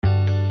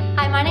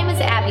my name is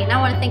Abby, and I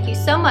want to thank you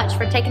so much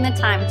for taking the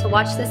time to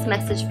watch this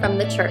message from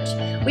the church.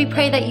 We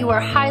pray that you are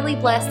highly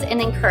blessed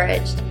and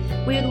encouraged.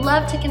 We would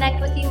love to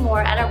connect with you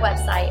more at our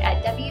website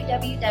at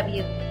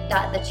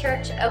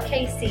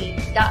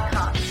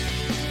www.thechurchokc.com.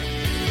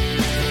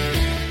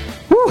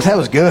 Whew, that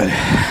was good.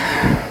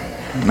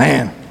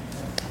 Man.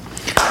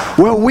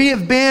 Well, we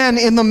have been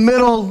in the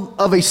middle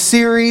of a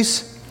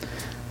series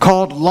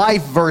called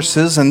Life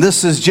Verses, and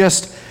this is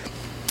just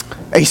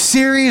a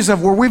series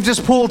of where we've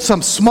just pulled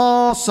some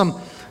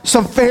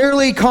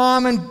fairly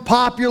common,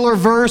 popular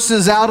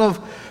verses out of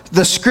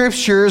the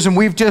scriptures, and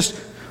we've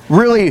just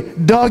really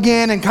dug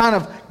in and kind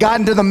of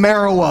gotten to the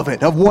marrow of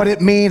it, of what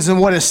it means and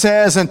what it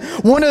says. And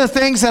one of the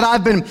things that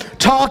I've been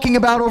talking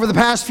about over the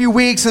past few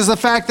weeks is the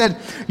fact that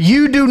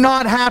you do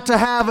not have to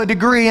have a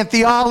degree in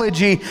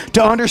theology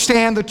to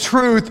understand the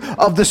truth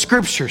of the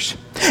scriptures.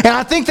 And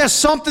I think that's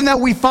something that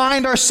we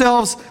find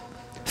ourselves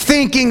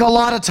thinking a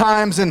lot of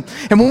times, and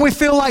when we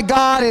feel like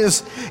God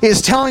is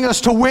telling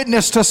us to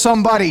witness to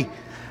somebody,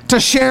 to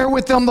share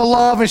with them the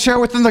love and share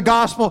with them the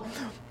gospel,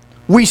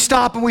 we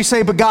stop and we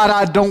say, but God,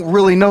 I don't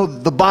really know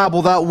the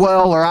Bible that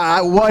well, or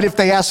what if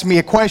they ask me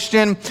a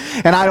question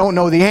and I don't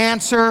know the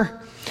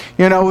answer?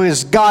 You know,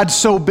 is God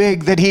so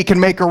big that He can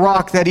make a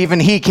rock that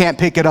even He can't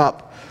pick it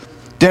up?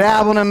 Did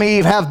Adam and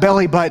Eve have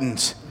belly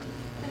buttons?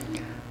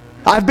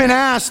 I've been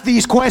asked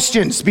these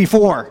questions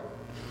before,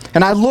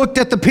 and I looked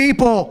at the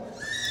people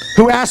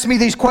who asked me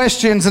these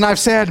questions, and I've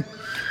said,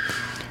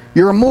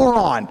 you're a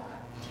moron.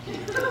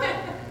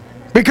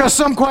 Because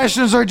some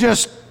questions are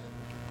just,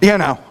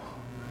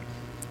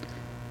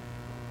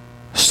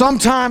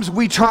 sometimes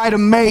we try to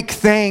make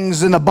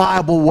things in the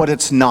Bible what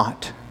it's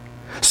not.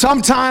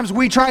 Sometimes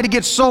we try to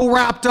get so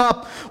wrapped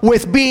up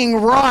with being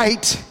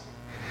right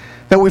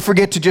that we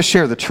forget to just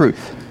share the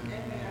truth.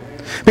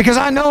 Because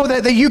I know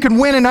that you can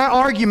win an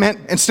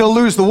argument and still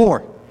lose the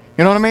war.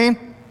 You know what I mean?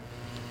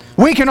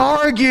 We can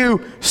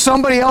argue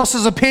somebody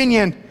else's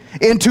opinion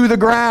into the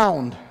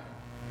ground.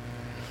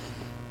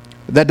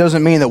 That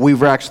doesn't mean that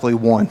we've actually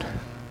won.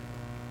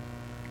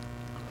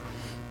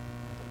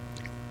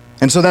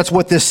 And so that's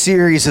what this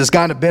series has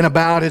kind of been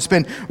about. It's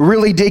been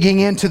really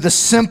digging into the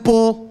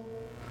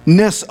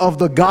simpleness of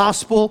the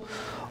gospel,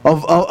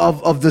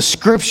 of the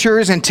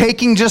scriptures, and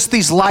taking just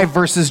these life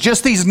verses,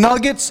 just these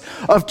nuggets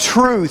of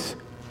truth,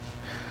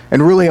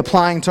 and really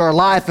applying to our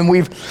life. And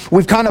we've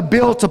kind of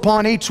built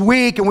upon each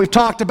week, and we've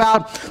talked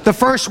about the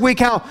first week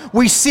how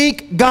we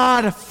seek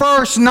God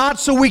first, not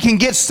so we can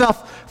get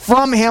stuff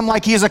from Him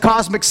like He is a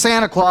cosmic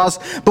Santa Claus,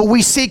 but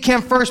we seek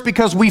Him first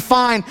because we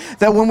find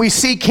that when we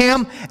seek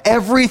Him,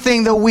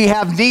 everything that we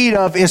have need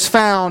of is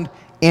found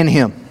in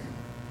Him.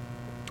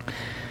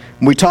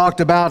 We talked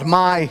about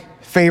my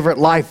favorite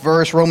life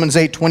verse, Romans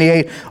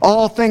 8:28.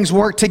 All things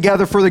work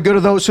together for the good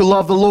of those who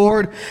love the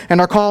Lord and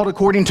are called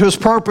according to His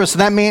purpose.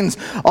 That means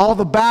all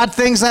the bad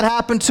things that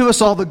happen to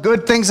us, all the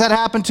good things that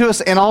happen to us,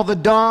 and all the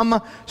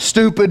dumb,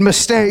 stupid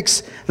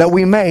mistakes that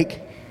we make.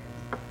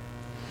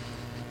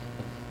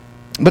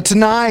 But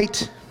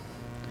tonight,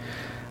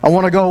 I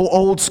want to go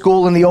old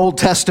school in the Old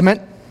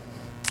Testament.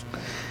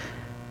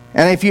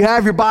 And if you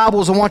have your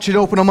Bibles, I want you to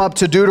open them up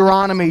to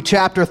Deuteronomy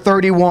chapter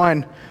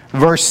 31,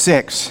 verse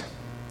 6.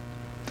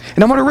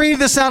 And I'm going to read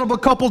this out of a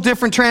couple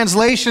different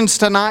translations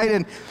tonight.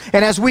 And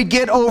as we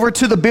get over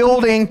to the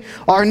building,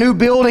 our new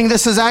building,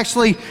 this is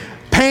actually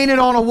painted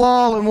on a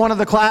wall in one of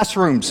the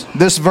classrooms,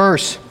 this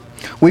verse.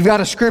 We've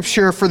got a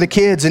scripture for the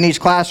kids in each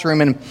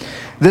classroom, and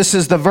this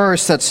is the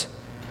verse that's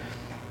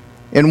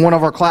in one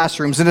of our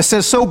classrooms. And it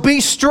says, "So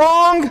be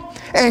strong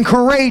and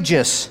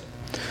courageous.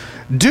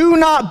 Do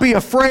not be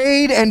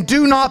afraid and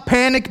do not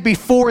panic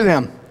before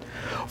them.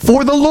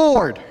 For the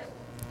Lord,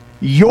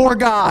 your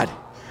God,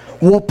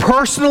 will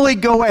personally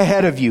go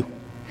ahead of you.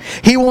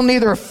 He will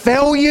neither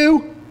fail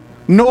you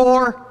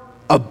nor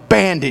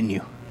abandon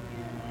you."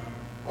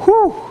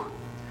 Whew.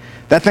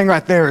 That thing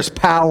right there is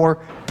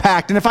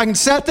power-packed. And if I can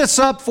set this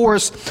up for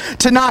us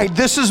tonight,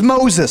 this is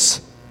Moses.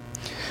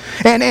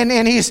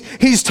 And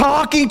he's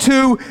talking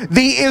to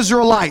the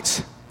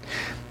Israelites.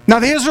 Now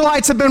the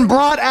Israelites have been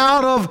brought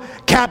out of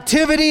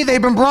captivity,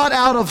 they've been brought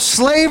out of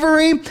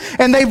slavery,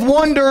 and they've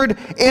wandered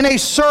in a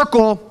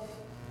circle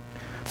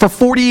for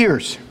 40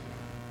 years.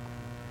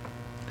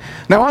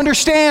 Now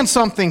understand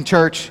something,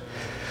 church.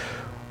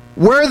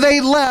 Where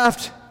they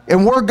left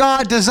and where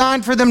God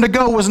designed for them to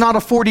go was not a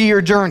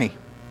 40-year journey.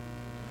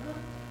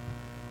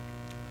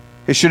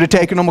 It should have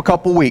taken them a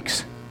couple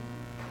weeks.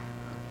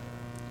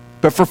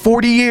 But for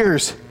 40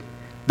 years,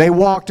 they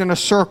walked in a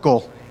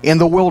circle in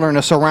the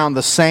wilderness around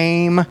the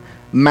same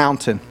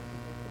mountain.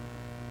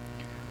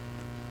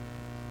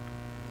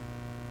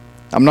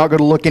 I'm not going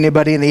to look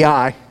anybody in the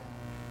eye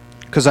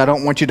because I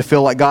don't want you to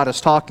feel like God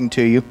is talking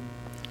to you.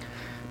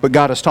 But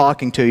God is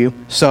talking to you.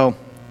 So,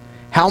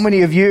 how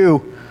many of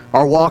you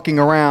are walking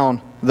around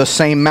the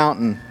same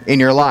mountain in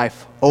your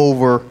life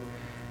over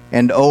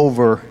and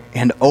over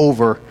and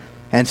over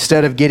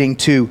instead of getting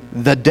to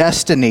the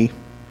destiny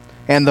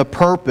and the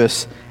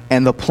purpose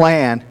and the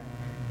plan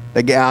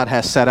that God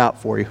has set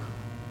out for you?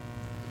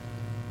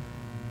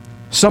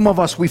 Some of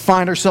us, we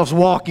find ourselves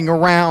walking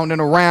around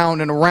and around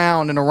and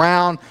around and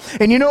around.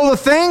 And you know, the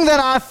thing that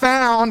I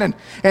found,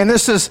 and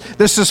this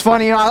is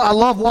funny, I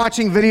love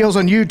watching videos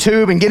on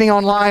YouTube and getting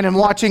online and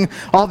watching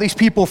all these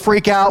people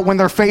freak out when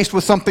they're faced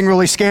with something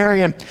really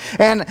scary. And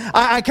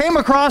I came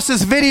across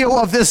this video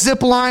of this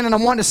zip line, and I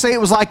wanted to say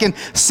it was like in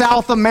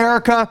South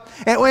America.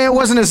 And it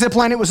wasn't a zip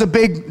line, it was a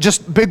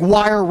big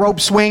wire rope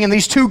swing. And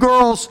these two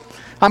girls,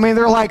 I mean,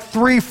 they're like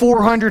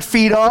 300-400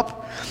 feet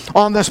up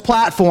on this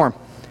platform.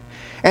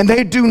 And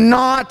they do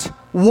not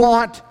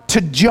want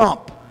to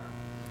jump.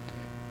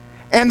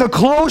 And the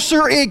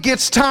closer it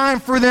gets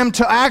time for them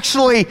to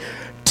actually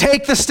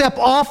take the step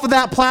off of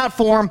that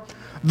platform,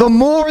 the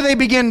more they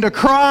begin to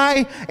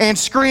cry and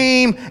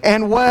scream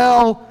and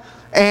wail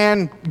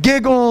and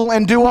giggle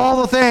and do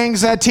all the things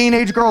that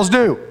teenage girls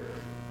do.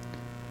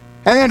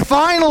 And then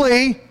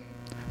finally,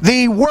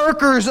 the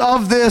workers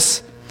of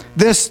this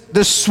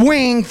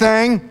swing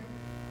thing,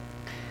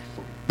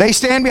 they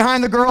stand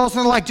behind the girls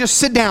and they're like, just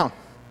sit down.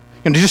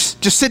 And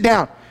just sit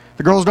down.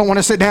 The girls don't want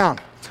to sit down.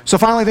 So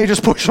finally they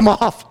just push them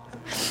off.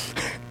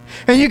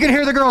 And you can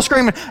hear the girls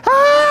screaming,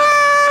 ah,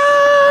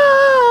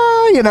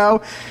 you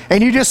know,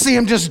 and you just see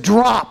them just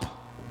drop.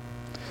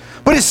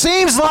 But it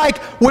seems like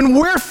when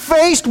we're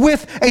faced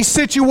with a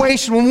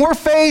situation, when we're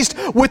faced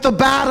with a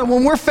battle,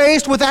 when we're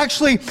faced with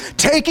actually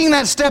taking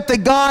that step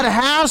that God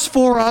has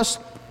for us,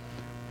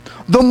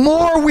 the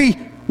more we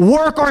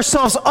work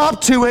ourselves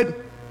up to it,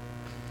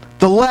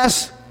 the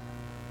less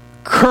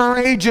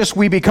courageous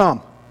we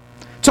become.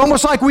 It's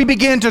almost like we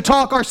begin to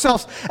talk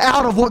ourselves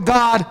out of what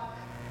God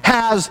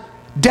has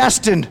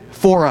destined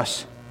for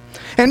us.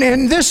 And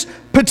in this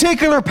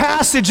particular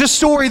passage, this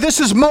story,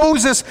 this is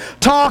Moses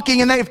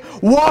talking, and they've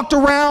walked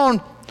around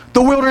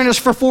the wilderness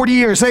for 40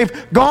 years. They've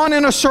gone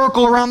in a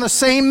circle around the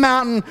same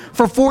mountain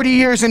for 40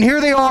 years, and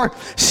here they are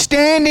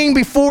standing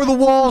before the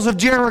walls of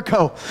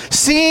Jericho,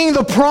 seeing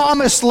the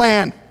promised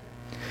land.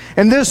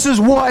 And this is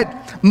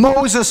what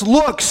Moses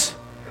looks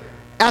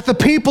at the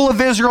people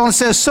of Israel and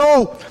says,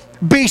 so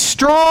be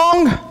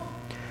strong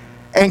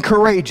and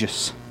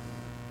courageous.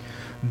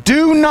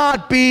 Do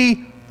not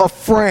be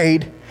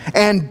afraid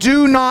and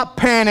do not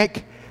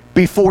panic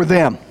before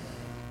them.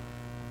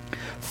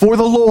 For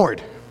the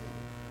Lord,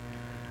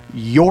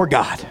 your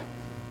God.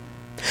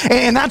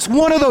 And that's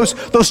one of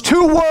those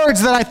two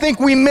words that I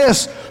think we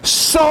miss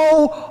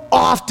so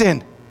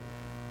often.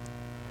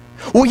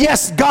 Well,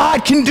 yes,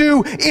 God can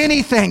do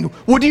anything.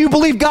 Well, do you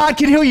believe God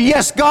can heal you?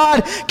 Yes,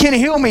 God can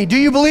heal me. Do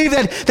you believe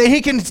that He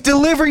can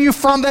deliver you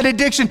from that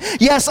addiction?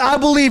 Yes, I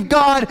believe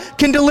God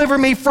can deliver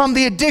me from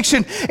the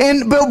addiction.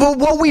 But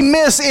what we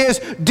miss is,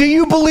 do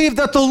you believe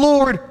that the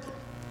Lord,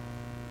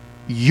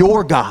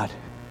 your God,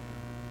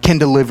 can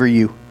deliver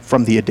you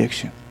from the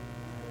addiction?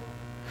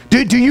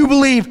 Do you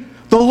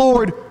believe the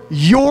Lord,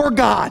 your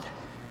God,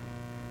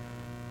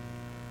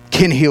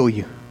 can heal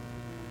you?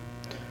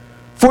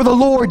 For the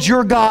Lord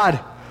your God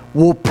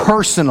will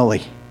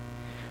personally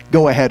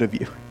go ahead of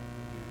you.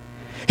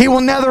 He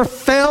will neither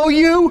fail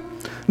you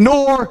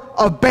nor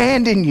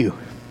abandon you.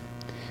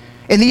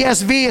 In the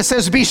ESV it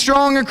says, be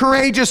strong and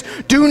courageous.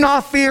 Do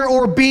not fear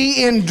or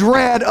be in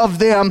dread of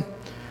them.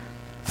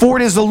 For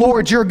it is the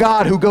Lord your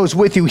God who goes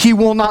with you. He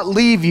will not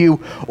leave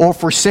you or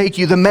forsake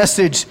you. The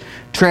Message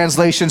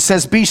translation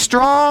says, be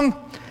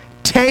strong,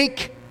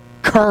 take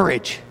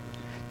courage.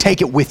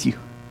 Take it with you.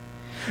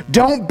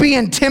 Don't be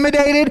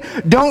intimidated.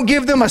 Don't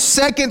give them a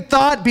second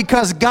thought,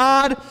 because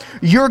God,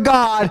 your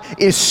God,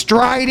 is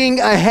striding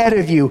ahead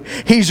of you.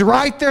 He's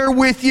right there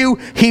with you.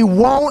 He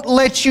won't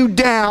let you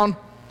down.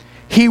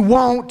 He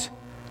won't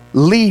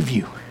leave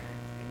you.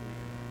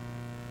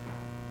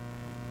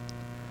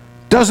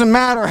 Doesn't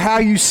matter how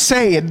you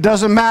say it.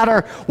 Doesn't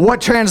matter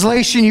what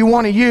translation you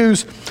want to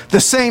use.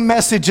 The same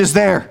message is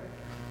there.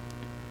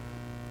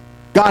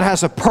 God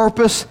has a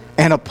purpose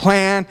and a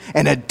plan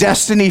and a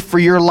destiny for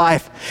your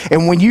life.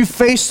 And when you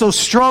face those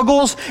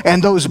struggles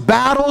and those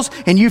battles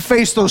and you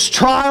face those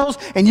trials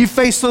and you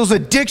face those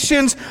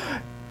addictions,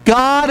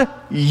 God,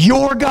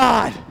 your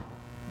God,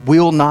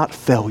 will not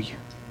fail you.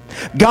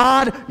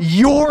 God,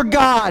 your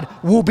God,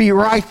 will be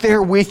right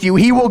there with you.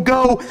 He will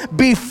go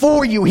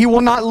before you. He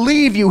will not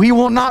leave you. He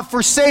will not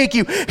forsake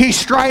you. He's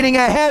striding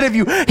ahead of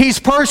you. He's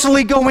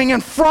personally going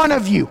in front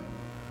of you.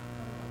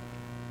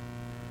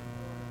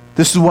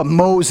 This is what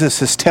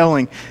Moses is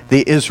telling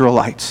the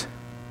Israelites.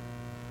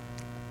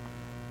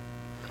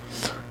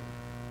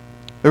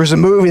 There was a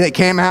movie that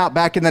came out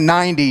back in the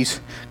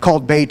 90s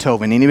called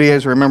Beethoven. Anybody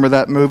guys remember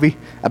that movie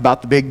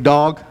about the big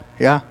dog?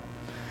 Yeah?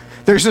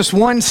 There's this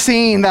one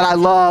scene that I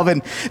love,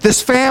 and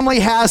this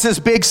family has this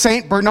big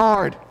Saint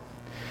Bernard.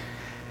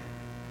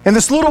 And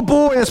this little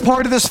boy, as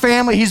part of this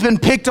family, he's been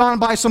picked on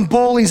by some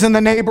bullies in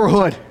the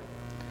neighborhood.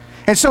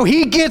 And so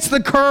he gets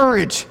the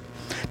courage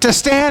to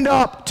stand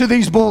up to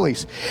these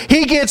bullies.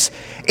 He gets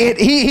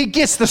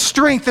the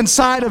strength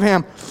inside of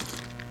him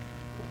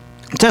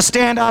to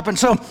stand up. And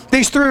so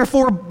these 3 or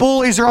 4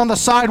 bullies are on the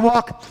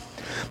sidewalk,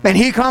 and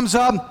he comes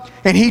up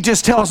And he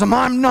just tells him,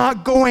 I'm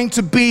not going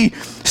to be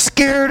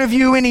scared of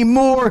you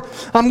anymore.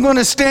 I'm going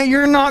to stand.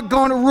 You're not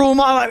going to rule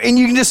my life. And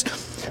you can just,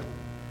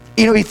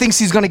 he thinks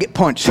he's going to get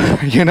punched,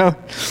 he's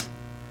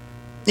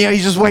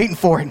just waiting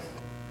for it.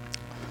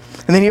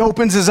 And then he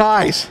opens his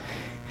eyes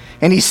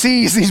and he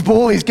sees these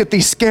bullies get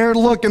these scared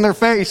look in their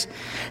face,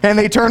 and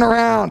they turn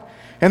around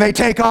and they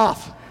take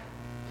off.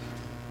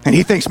 And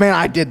he thinks, man,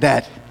 I did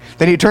that.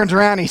 Then he turns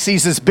around and he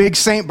sees this big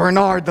St.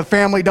 Bernard, the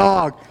family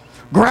dog,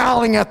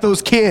 growling at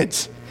those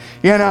kids,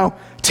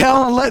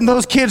 letting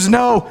those kids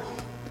know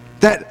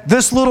that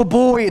this little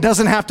boy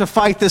doesn't have to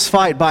fight this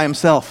fight by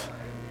himself.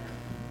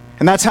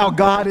 And that's how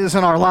God is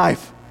in our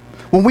life.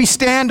 When we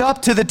stand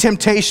up to the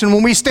temptation,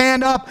 when we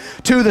stand up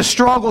to the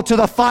struggle, to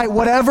the fight,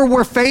 whatever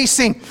we're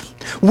facing,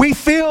 we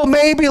feel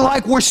maybe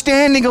like we're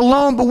standing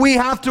alone, but we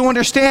have to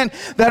understand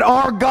that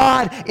our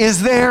God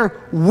is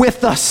there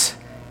with us.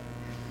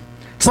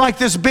 It's like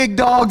this big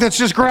dog that's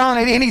just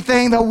growling at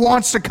anything that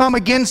wants to come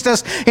against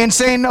us and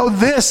saying, no,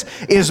 this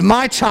is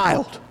my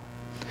child.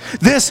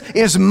 This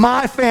is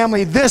my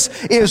family. This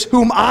is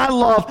whom I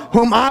love,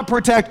 whom I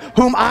protect,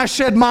 whom I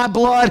shed my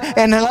blood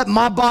and let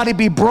my body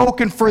be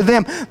broken for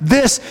them.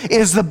 This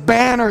is the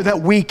banner that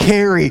we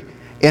carry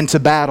into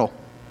battle.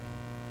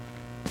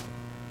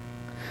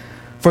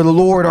 For the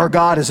Lord our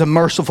God is a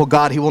merciful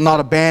God. He will not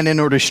abandon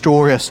or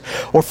destroy us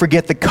or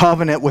forget the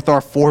covenant with our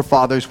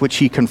forefathers, which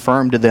he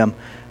confirmed to them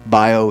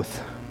by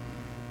oath.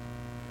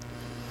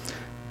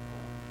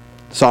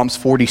 Psalms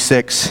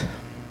 46.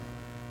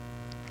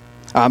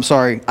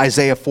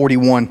 Isaiah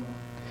 41,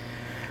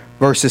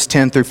 verses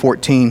 10 through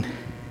 14.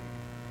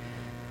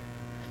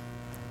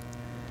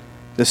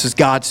 This is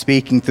God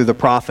speaking through the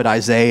prophet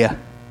Isaiah.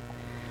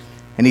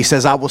 And he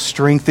says, I will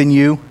strengthen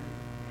you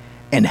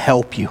and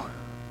help you.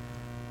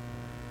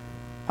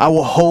 I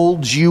will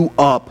hold you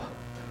up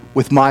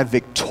with my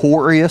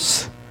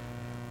victorious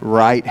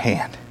right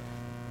hand.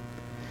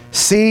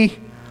 See,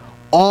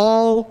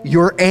 all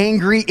your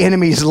angry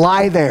enemies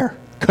lie there,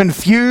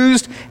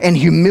 confused and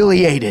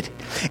humiliated.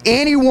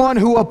 Anyone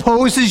who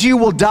opposes you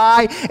will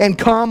die and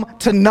come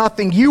to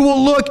nothing. You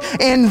will look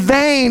in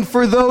vain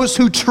for those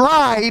who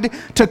tried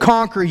to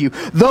conquer you.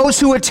 Those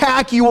who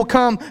attack you will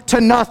come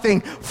to nothing,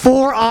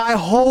 for I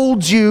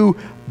hold you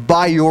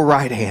by your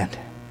right hand.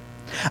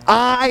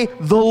 I,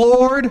 the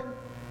Lord,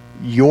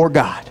 your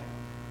God.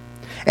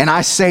 And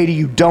I say to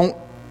you, don't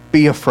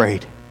be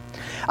afraid.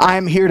 I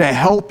am here to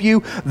help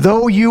you.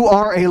 Though you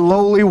are a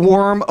lowly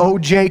worm, O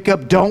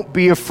Jacob, don't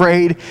be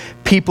afraid,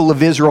 people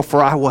of Israel,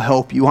 for I will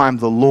help you. I am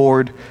the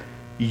Lord,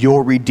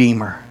 your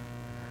Redeemer.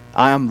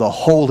 I am the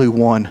Holy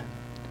One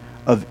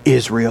of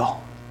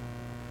Israel.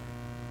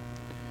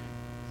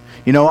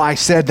 I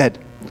said that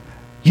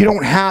you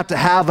don't have to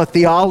have a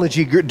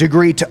theology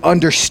degree to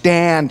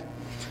understand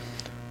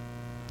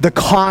the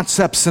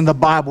concepts in the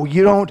Bible.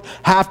 You don't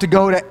have to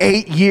go to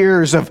 8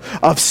 years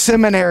of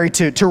seminary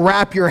to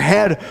wrap your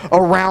head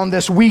around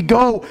this. We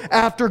go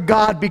after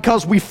God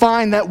because we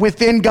find that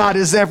within God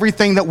is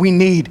everything that we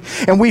need.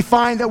 And we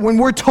find that when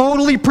we're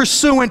totally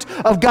pursuant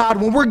of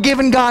God, when we're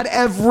giving God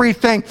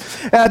everything,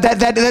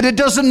 that it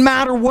doesn't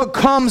matter what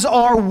comes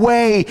our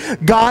way,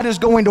 God is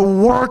going to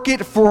work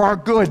it for our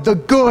good.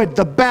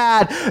 The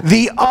bad,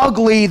 the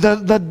ugly,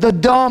 the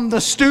dumb,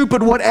 the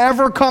stupid,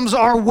 whatever comes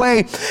our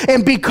way.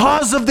 And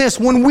because of this,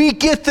 when we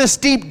get this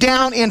deep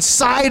down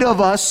inside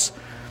of us,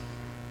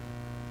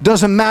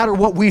 doesn't matter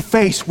what we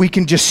face, we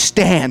can just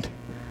stand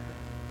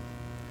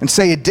and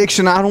say,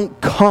 addiction, I don't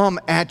come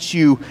at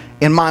you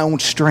in my own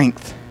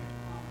strength.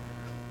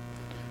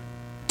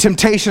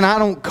 Temptation, I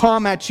don't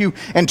come at you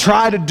and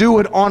try to do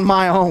it on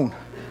my own.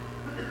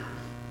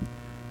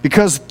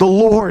 Because the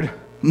Lord,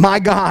 my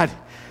God,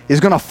 is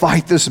going to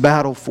fight this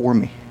battle for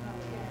me.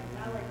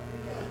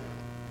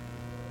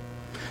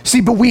 See,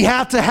 but we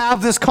have to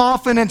have this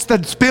confidence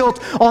that's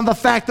built on the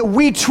fact that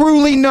we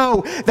truly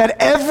know that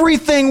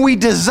everything we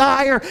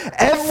desire,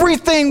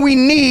 everything we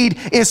need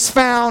is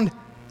found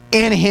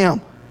in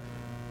Him.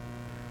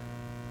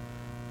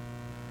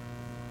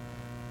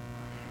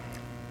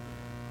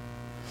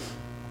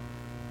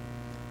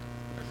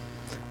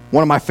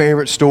 One of my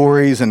favorite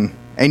stories, and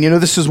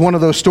this is one of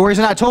those stories,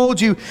 and I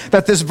told you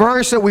that this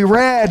verse that we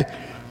read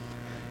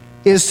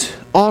is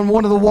on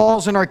one of the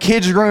walls in our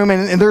kids' room,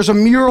 and there's a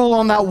mural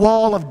on that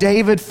wall of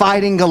David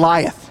fighting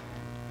Goliath.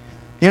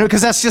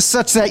 Because that's just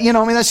such that,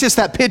 that's just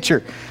that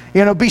picture.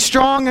 Be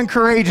strong and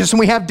courageous. And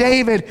we have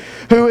David,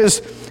 who is,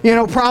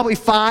 probably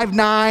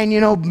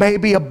 5'9",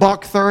 maybe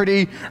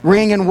 $130,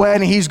 ring and wet,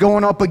 and he's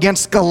going up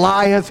against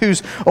Goliath,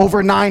 who's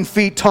over 9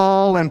 feet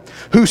tall, and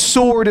whose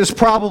sword is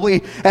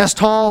probably as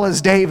tall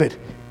as David.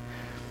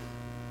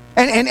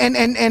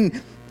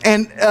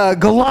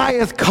 And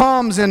Goliath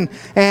comes, and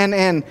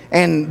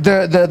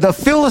the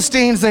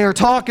Philistines, they are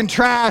talking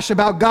trash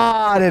about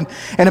God and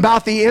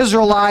about the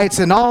Israelites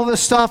and all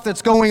this stuff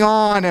that's going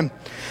on.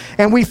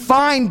 And we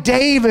find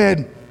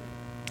David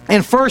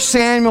in 1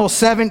 Samuel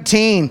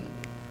 17.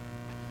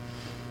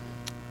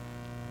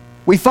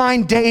 We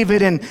find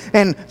David and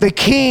the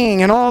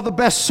king and all the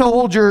best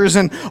soldiers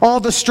and all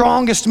the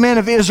strongest men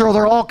of Israel.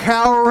 They're all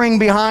cowering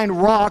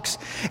behind rocks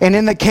and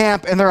in the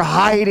camp, and they're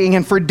hiding.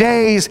 And for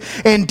days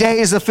and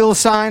days, the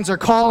Philistines are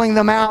calling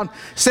them out,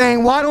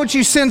 saying, why don't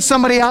you send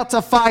somebody out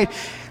to fight?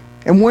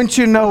 And wouldn't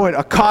you know it,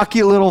 a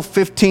cocky little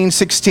 15,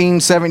 16,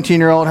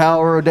 17-year-old,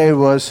 however David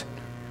was,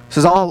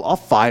 says, I'll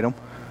fight him.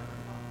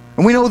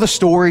 And we know the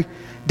story.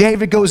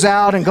 David goes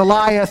out, and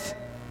Goliath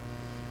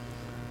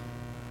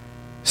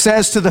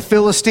says to the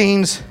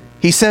Philistines,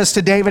 he says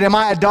to David, am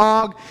I a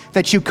dog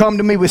that you come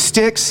to me with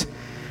sticks?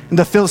 And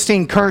the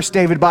Philistine cursed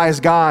David by his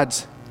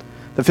gods.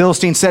 The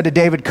Philistine said to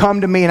David,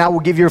 come to me, and I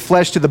will give your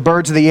flesh to the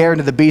birds of the air and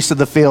to the beasts of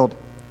the field.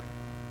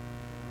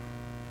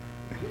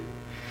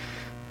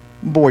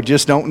 Boy,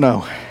 just don't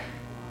know.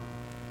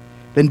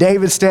 Then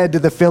David said to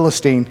the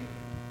Philistine,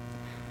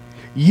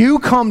 you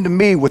come to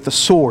me with the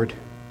sword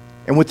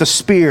and with the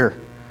spear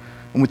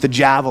and with the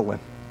javelin,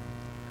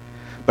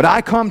 but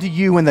I come to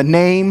you in the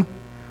name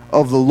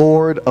of the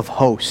Lord of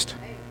hosts,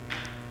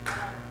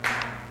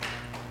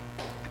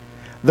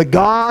 the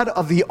God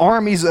of the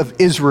armies of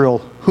Israel,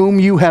 whom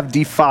you have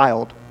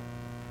defiled.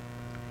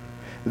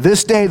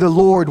 This day the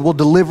Lord will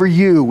deliver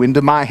you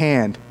into my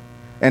hand,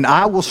 and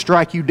I will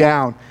strike you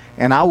down,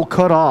 and I will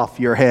cut off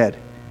your head.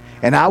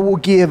 And I will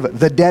give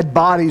the dead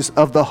bodies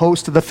of the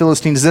host of the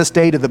Philistines this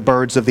day to the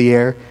birds of the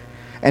air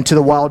and to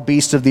the wild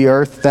beasts of the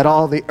earth, that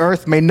all the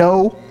earth may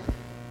know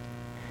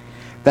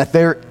that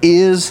there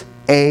is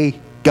a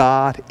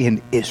God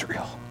in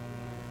Israel.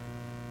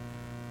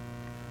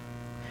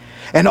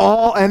 And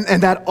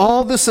that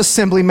all this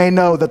assembly may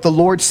know that the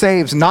Lord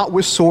saves not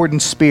with sword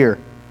and spear,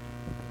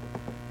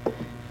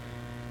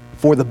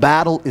 for the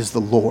battle is the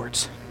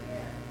Lord's,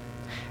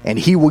 and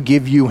he will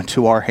give you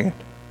into our hand.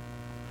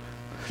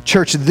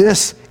 Church,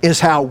 this is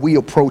how we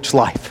approach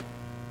life.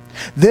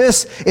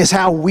 This is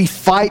how we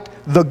fight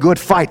the good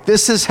fight.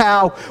 This is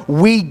how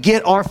we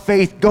get our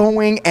faith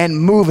going and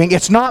moving.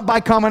 It's not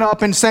by coming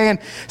up and saying,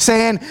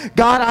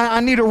 God,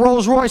 I need a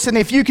Rolls Royce, and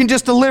if you can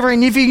just deliver,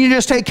 and if you can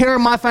just take care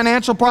of my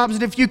financial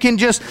problems, and if you can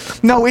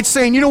just... No, it's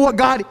saying, you know what,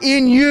 God,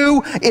 in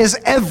you is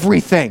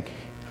everything.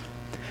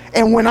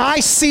 And when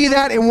I see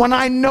that and when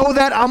I know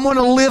that, I'm going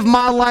to live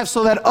my life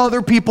so that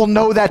other people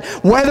know that,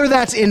 whether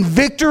that's in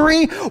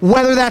victory,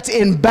 whether that's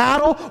in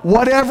battle,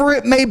 whatever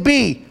it may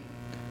be.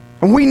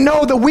 And we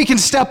know that we can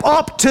step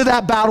up to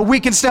that battle.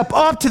 We can step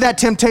up to that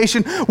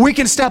temptation. We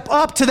can step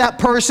up to that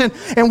person,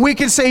 and we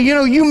can say, you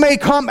know, you may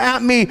come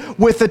at me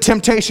with the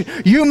temptation.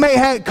 You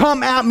may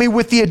come at me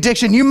with the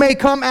addiction. You may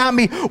come at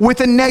me with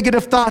the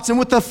negative thoughts and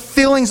with the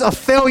feelings of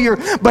failure.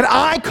 But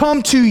I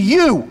come to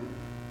you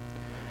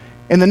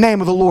in the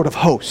name of the Lord of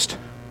hosts.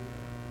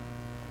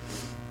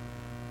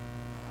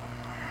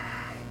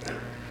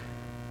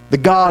 The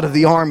God of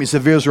the armies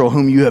of Israel,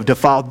 whom you have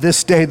defiled.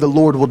 This day the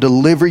Lord will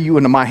deliver you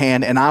into my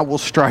hand, and I will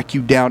strike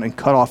you down and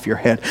cut off your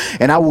head.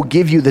 And I will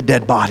give you the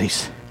dead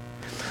bodies,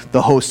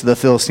 the host of the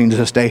Philistines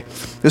this day.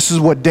 This is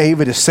what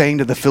David is saying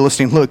to the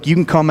Philistine. Look, you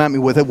can come at me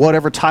with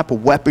whatever type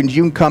of weapons.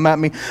 You can come at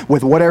me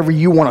with whatever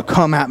you want to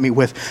come at me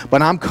with.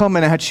 But I'm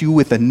coming at you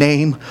with the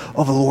name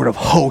of the Lord of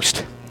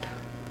hosts.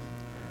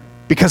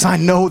 Because I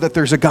know that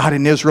there's a God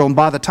in Israel, and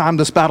by the time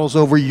this battle's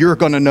over, you're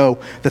going to know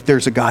that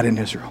there's a God in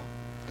Israel.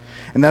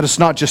 And that it's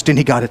not just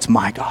any God, it's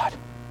my God.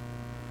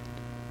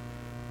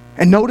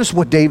 And notice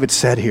what David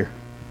said here.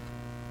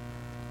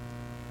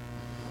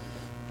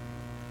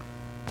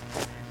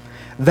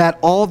 That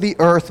all the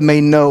earth may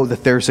know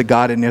that there's a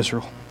God in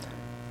Israel.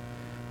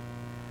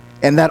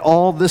 And that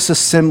all this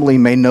assembly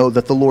may know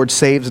that the Lord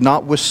saves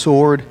not with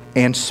sword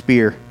and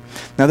spear.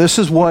 Now this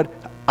is what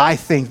I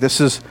think,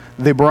 this is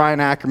the Brian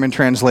Ackerman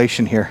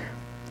translation here.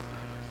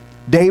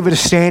 David is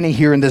standing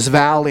here in this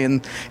valley,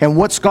 and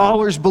what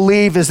scholars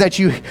believe is that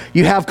you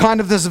have kind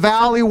of this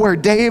valley where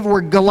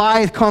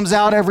Goliath comes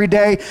out every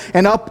day,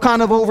 and up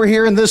kind of over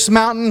here in this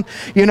mountain,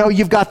 you know,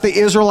 you've got the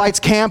Israelites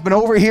camp, and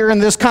over here in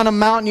this kind of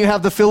mountain you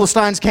have the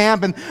Philistines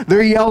camp, and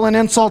they're yelling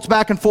insults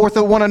back and forth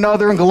at one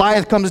another, and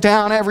Goliath comes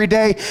down every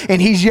day,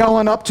 and he's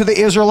yelling up to the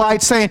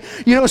Israelites saying,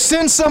 you know,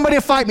 send somebody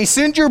to fight me,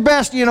 send your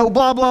best, you know,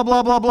 blah, blah,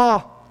 blah, blah,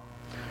 blah.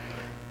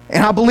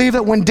 And I believe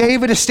that when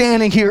David is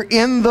standing here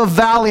in the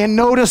valley, and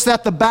notice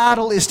that the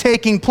battle is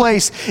taking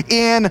place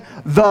in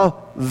the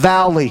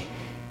valley.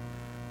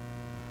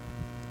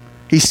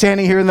 He's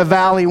standing here in the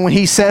valley when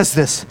he says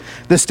this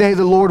day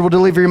the Lord will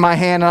deliver you in my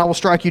hand, and I will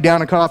strike you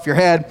down and cut off your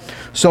head,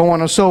 so on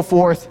and so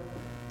forth.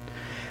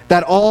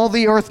 That all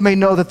the earth may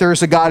know that there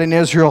is a God in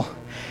Israel,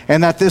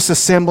 and that this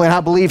assembly, and I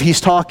believe he's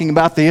talking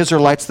about the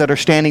Israelites that are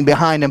standing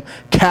behind him,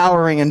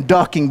 cowering and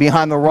ducking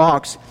behind the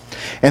rocks.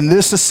 And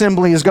this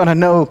assembly is going to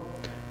know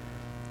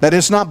that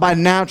it's not by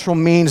natural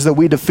means that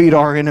we defeat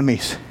our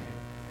enemies,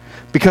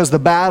 because the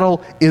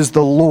battle is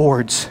the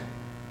Lord's.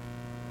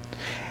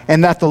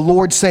 And that the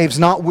Lord saves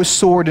not with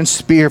sword and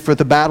spear, for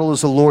the battle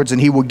is the Lord's,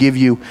 and he will give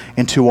you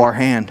into our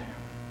hand.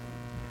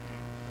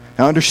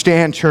 Now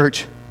understand,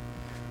 church,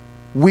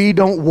 we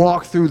don't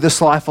walk through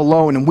this life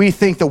alone, and we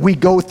think that we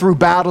go through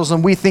battles,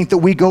 and we think that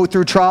we go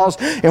through trials,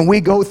 and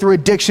we go through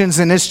addictions,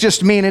 and it's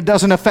just me and it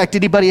doesn't affect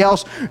anybody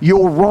else.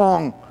 You're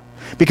wrong.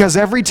 Because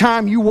every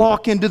time you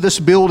walk into this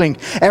building,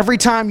 every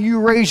time you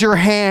raise your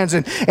hands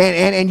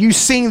and you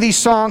sing these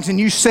songs and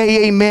you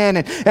say amen,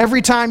 and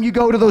every time you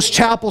go to those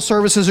chapel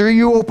services or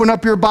you open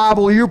up your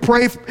Bible or you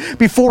pray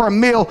before a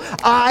meal,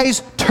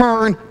 eyes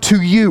turn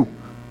to you.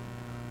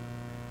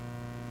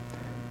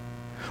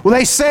 Well,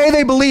 they say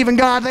they believe in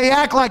God, they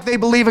act like they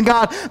believe in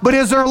God, but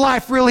is their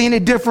life really any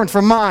different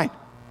from mine?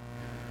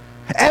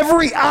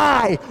 Every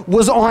eye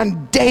was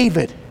on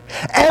David.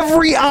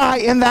 Every eye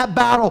in that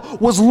battle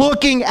was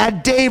looking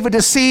at David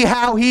to see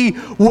how he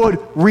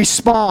would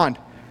respond.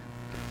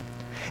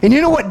 And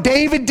you know what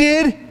David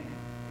did?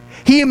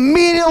 He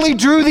immediately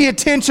drew the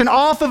attention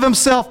off of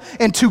himself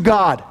and to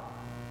God.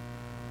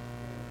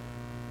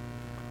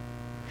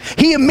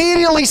 He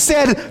immediately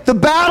said, the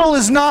battle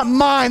is not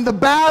mine, the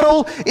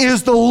battle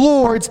is the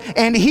Lord's,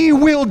 and He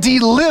will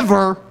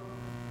deliver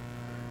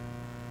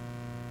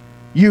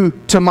you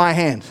to my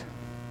hands.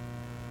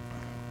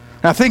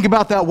 Now think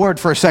about that word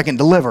for a second,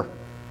 deliver.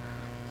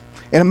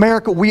 In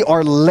America, we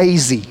are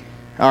lazy,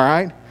 all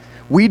right?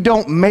 We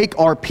don't make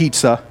our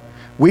pizza.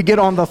 We get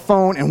on the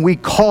phone and we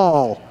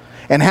call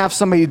and have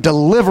somebody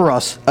deliver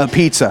us a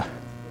pizza.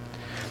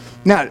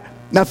 Now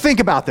think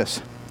about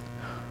this.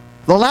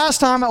 The last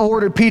time I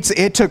ordered pizza,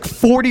 it took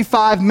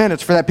 45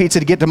 minutes for that pizza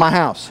to get to my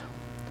house.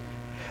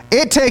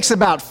 It takes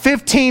about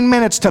 15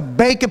 minutes to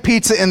bake a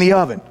pizza in the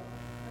oven.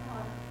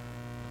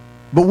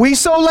 But we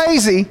so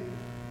lazy,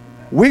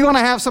 we're going to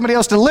have somebody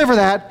else deliver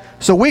that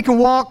so we can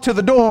walk to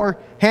the door,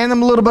 hand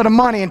them a little bit of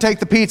money, and take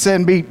the pizza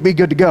and be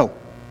good to go.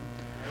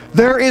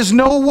 There is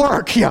no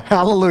work. Yeah,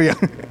 hallelujah.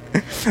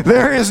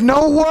 There is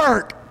no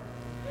work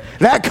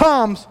that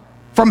comes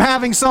from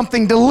having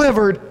something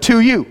delivered to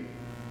you.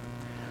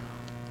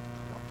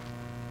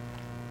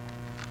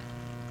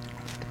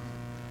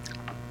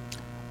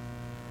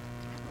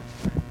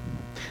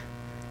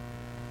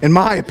 In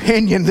my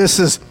opinion, this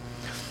is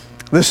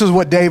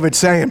what David's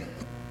saying.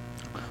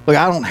 Look,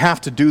 I don't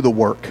have to do the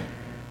work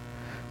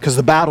because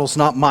the battle's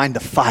not mine to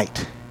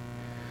fight.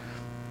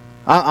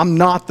 I'm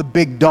not the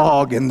big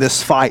dog in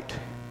this fight.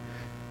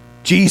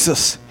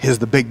 Jesus is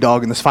the big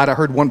dog in this fight. I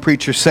heard one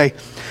preacher say,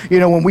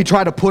 when we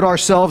try to put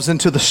ourselves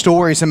into the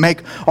stories and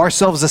make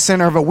ourselves the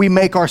center of it, we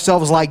make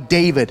ourselves like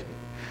David,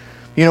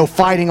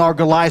 fighting our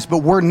Goliaths, but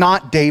we're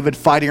not David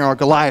fighting our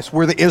Goliaths.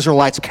 We're the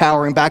Israelites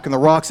cowering back in the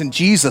rocks, and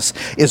Jesus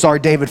is our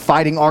David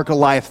fighting our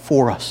Goliath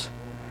for us.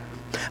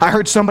 I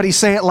heard somebody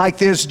say it like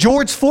this: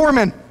 George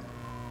Foreman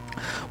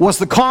was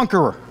the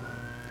conqueror.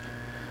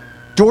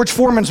 George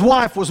Foreman's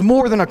wife was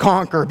more than a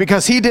conqueror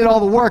because he did all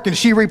the work and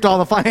she reaped all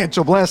the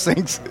financial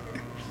blessings.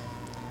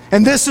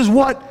 And this is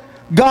what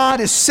God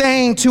is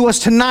saying to us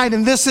tonight,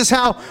 and this is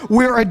how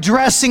we're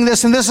addressing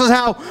this, and this is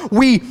how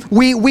we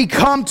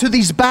come to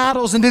these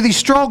battles and to these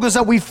struggles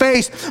that we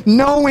face,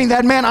 knowing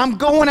that, man, I'm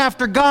going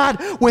after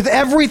God with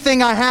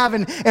everything I have,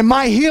 and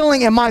my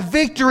healing and my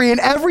victory and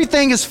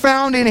everything is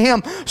found in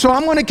Him. So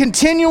I'm going to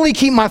continually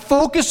keep my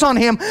focus on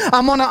Him.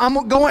 I'm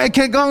going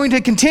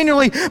to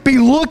continually be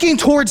looking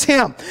towards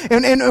Him.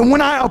 And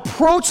when I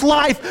approach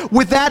life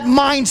with that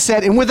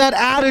mindset and with that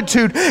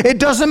attitude, it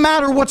doesn't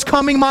matter what's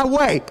coming my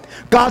way.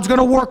 God's going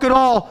to work it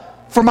all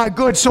for my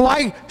good. So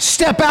I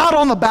step out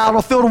on the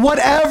battlefield,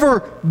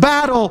 whatever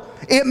battle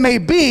it may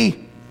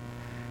be,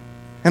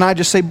 and I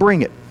just say,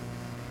 bring it.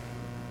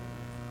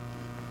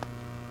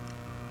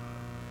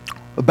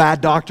 A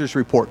bad doctor's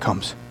report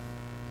comes.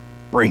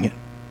 Bring it.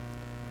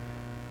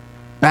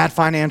 Bad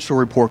financial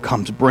report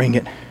comes. Bring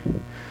it.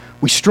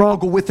 We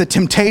struggle with the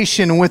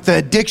temptation and with the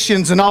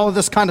addictions and all of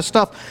this kind of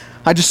stuff.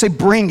 I just say,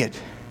 bring it.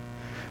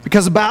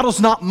 Because the battle's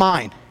not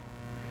mine.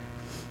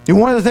 And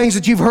one of the things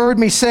that you've heard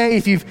me say,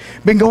 if you've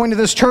been going to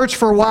this church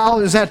for a while,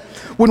 is that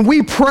when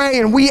we pray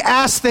and we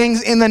ask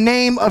things in the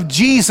name of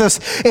Jesus,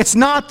 it's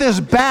not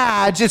this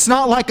badge, it's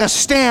not like a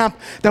stamp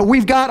that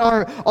we've got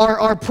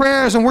our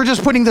prayers and we're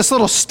just putting this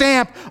little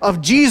stamp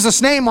of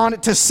Jesus' name on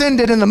it to send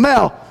it in the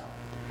mail.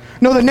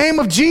 No, the name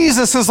of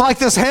Jesus is like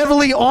this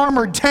heavily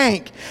armored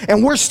tank,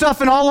 and we're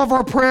stuffing all of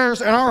our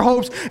prayers and our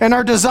hopes and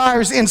our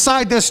desires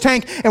inside this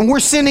tank, and we're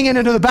sending it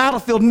into the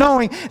battlefield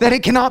knowing that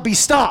it cannot be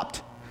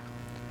stopped.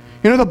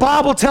 The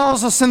Bible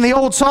tells us in the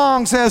old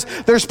song, says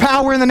there's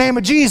power in the name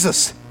of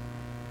Jesus.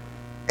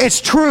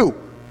 It's true.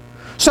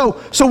 So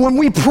when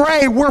we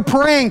pray, we're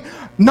praying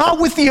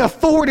not with the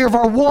authority of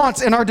our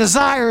wants and our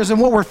desires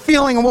and what we're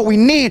feeling and what we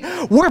need.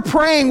 We're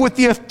praying with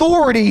the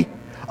authority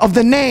of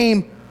the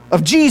name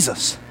of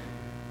Jesus.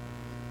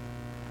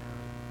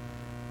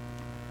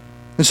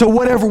 And so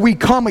whatever we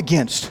come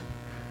against,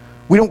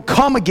 we don't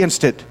come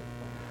against it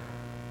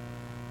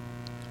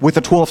with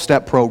a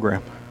 12-step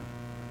program.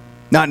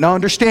 Now,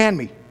 understand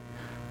me.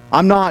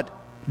 I'm not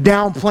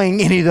downplaying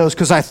any of those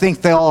because I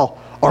think they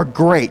all are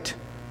great.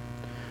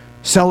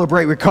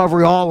 Celebrate,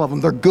 Recovery, all of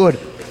them, they're good.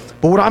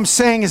 But what I'm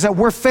saying is that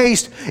we're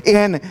faced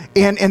in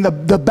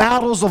the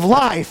battles of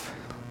life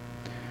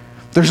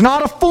There's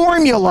not a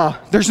formula.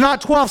 There's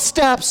not 12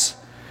 steps.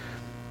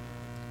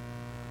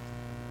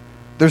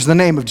 There's the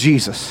name of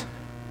Jesus.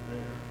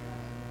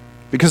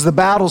 Because the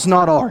battle's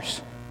not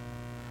ours.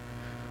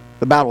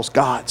 The battle's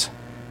God's.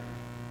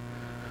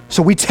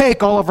 So we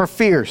take all of our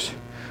fears.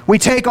 We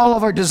take all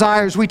of our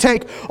desires. We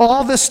take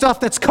all this stuff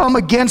that's come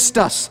against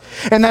us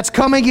and that's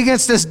coming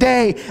against us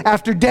day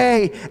after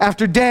day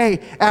after day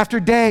after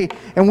day.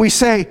 And we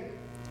say,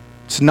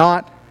 it's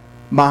not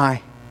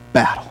my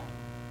battle.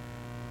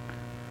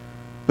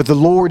 But the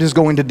Lord is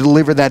going to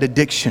deliver that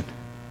addiction.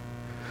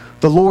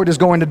 The Lord is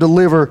going to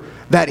deliver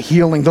that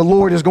healing. The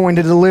Lord is going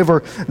to deliver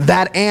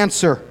that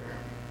answer.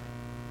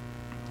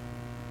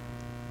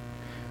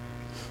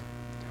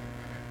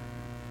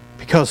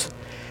 Because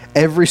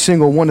every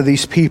single one of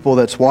these people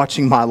that's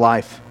watching my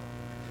life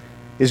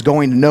is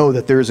going to know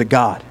that there is a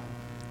God.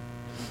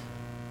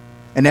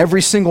 And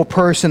every single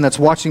person that's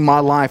watching my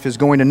life is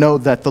going to know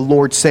that the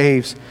Lord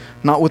saves,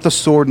 not with the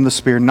sword and the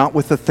spear, not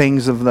with the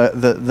things of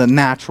the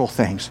natural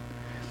things,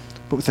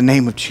 but with the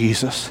name of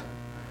Jesus,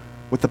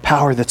 with the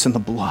power that's in the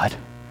blood,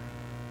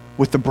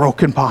 with the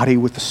broken body,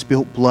 with the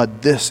spilt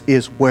blood. This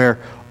is where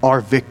our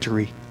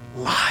victory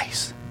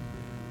lies.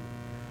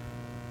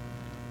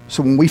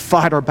 So when we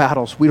fight our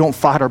battles, we don't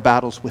fight our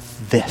battles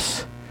with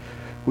this.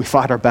 We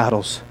fight our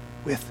battles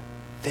with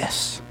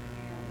this.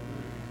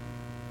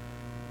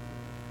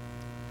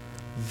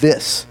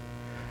 This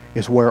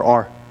is where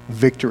our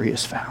victory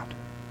is found.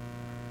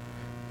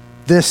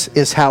 This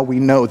is how we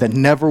know that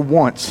never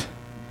once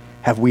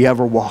have we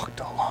ever walked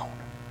alone.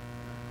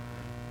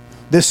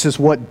 This is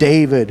what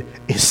David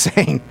is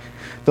saying.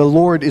 The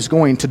Lord is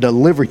going to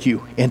deliver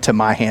you into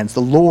my hands. The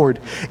Lord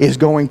is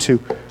going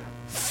to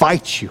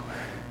fight you.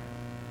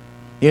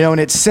 You know,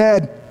 and it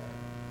said,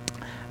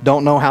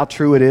 don't know how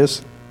true it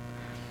is,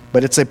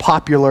 but it's a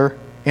popular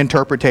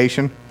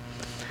interpretation,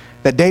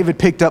 that David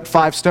picked up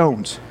 5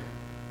 stones.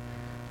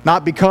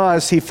 Not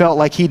because he felt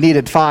like he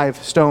needed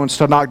 5 stones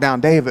to knock down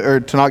David or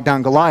to knock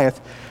down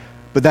Goliath,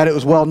 but that it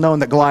was well known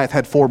that Goliath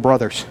had 4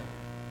 brothers.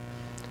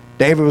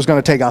 David was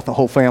going to take out the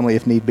whole family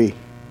if need be.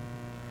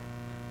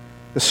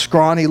 The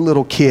scrawny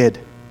little kid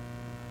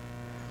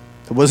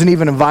that wasn't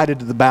even invited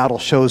to the battle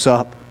shows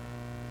up.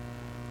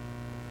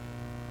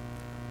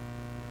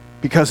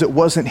 Because it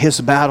wasn't his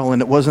battle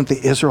and it wasn't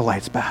the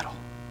Israelites' battle.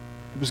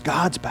 It was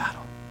God's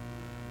battle.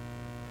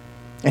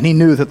 And he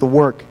knew that the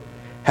work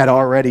had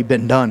already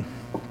been done.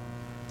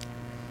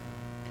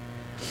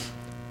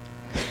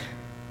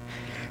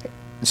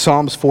 In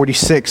Psalms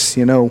 46,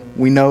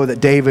 we know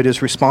that David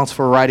is responsible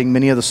for writing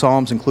many of the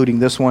Psalms, including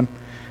this one.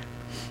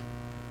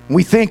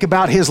 We think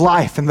about his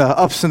life and the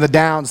ups and the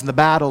downs and the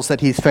battles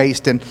that he's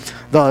faced and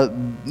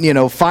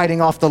the,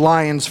 fighting off the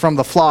lions from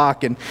the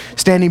flock and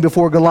standing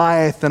before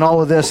Goliath and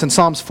all of this. In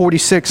Psalms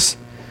 46,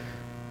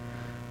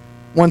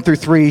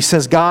 1-3, he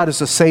says, God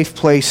is a safe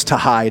place to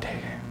hide,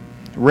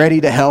 ready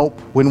to help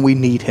when we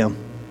need him.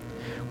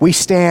 We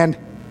stand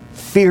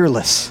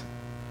fearless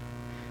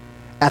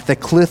at the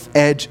cliff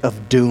edge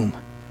of doom,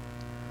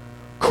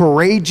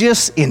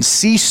 courageous in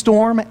sea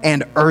storm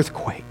and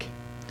earthquake.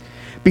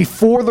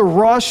 Before the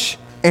rush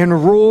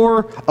and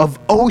roar of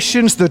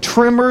oceans, the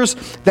tremors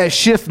that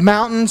shift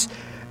mountains,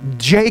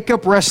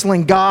 Jacob,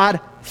 wrestling God,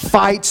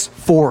 fights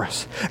for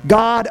us.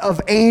 God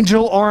of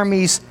angel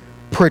armies,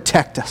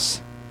 protect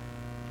us.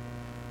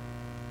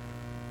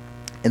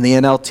 In the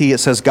NLT, it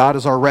says, God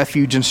is our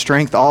refuge and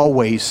strength,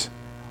 always,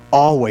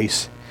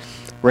 always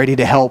ready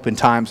to help in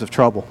times of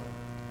trouble.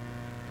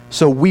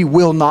 So we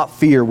will not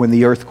fear when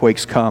the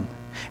earthquakes come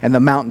and the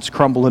mountains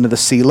crumble into the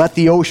sea. Let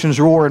the oceans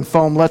roar and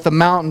foam. Let the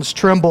mountains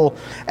tremble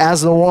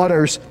as the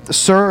waters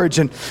surge.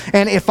 And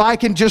if I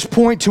can just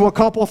point to a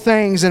couple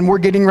things, and we're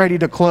getting ready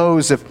to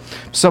close, if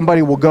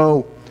somebody will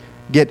go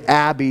get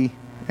Abby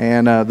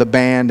and the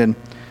band,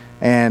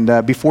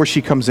 and before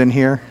she comes in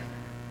here,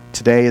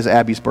 today is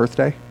Abby's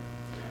birthday.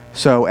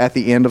 So at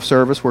the end of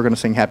service, we're going to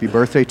sing happy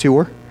birthday to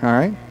her, all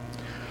right?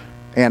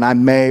 And I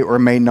may or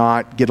may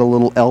not get a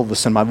little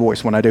Elvis in my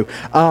voice when I do.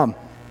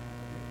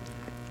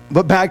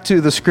 But back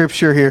to the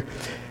scripture here,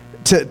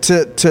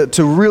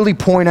 to really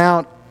point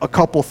out a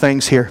couple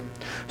things here.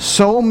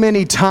 So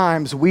many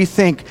times we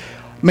think,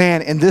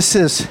 man, and this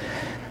is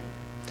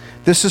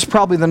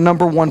probably the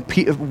number one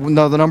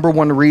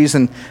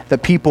reason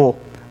that people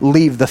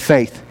leave the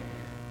faith.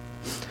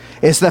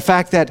 It's the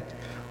fact that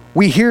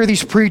we hear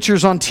these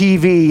preachers on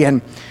TV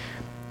and,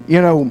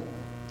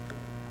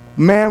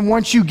 man,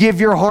 once you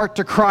give your heart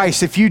to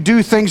Christ, if you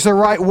do things the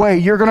right way,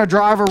 you're going to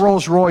drive a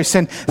Rolls Royce,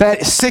 and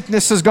that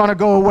sickness is going to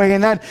go away,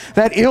 and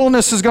that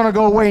illness is going to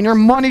go away, and your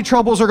money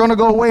troubles are going to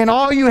go away, and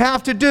all you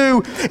have to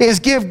do is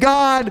give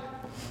God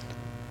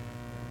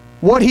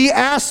what he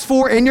asks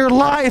for, and your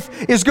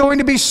life is going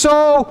to be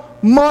so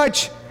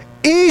much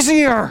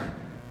easier,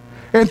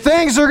 and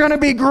things are going to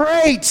be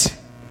great.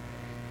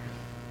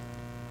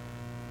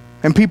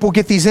 And people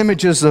get these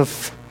images of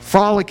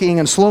frolicking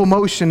in slow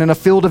motion in a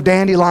field of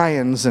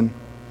dandelions, and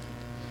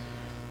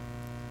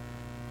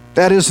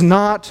that is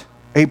not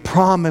a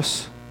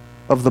promise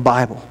of the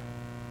Bible.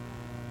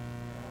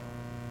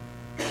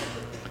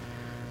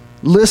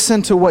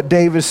 Listen to what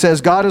David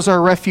says. God is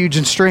our refuge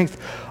and strength,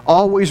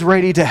 always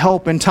ready to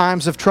help in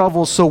times of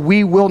trouble, so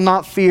we will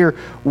not fear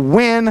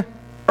when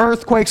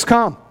earthquakes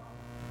come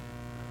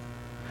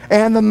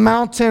and the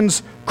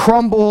mountains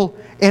crumble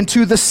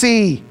into the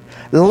sea.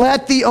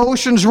 Let the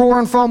oceans roar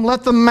and foam.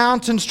 Let the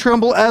mountains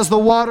tremble as the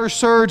waters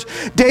surge.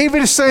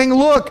 David is saying,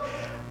 look,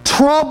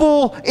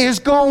 trouble is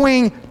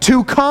going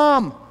to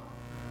come.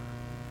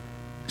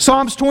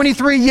 Psalms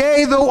 23,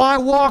 yea, though I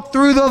walk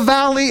through the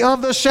valley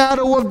of the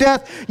shadow of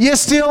death, you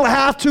still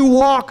have to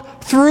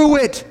walk through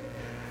it.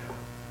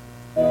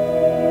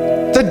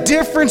 The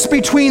difference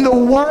between the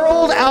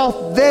world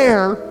out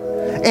there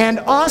and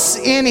us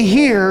in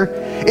here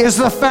is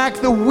the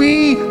fact that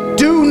we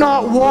do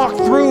not walk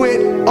through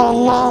it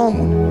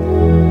alone.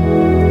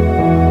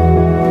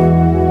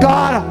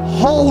 God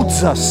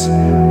holds us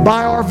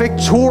by our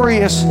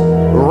victorious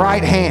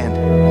right hand.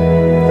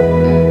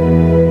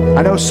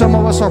 I know some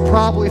of us are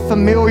probably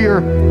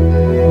familiar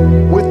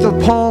with the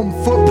poem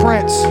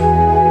Footprints.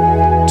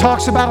 It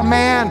talks about a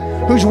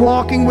man who's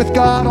walking with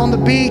God on the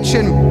beach,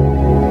 and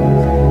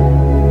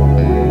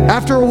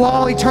after a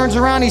while he turns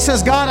around, he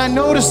says, God, I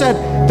noticed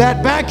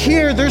that back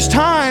here there's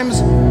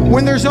times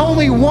when there's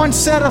only one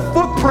set of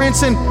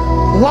footprints, and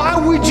why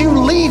would you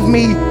leave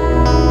me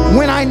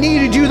when I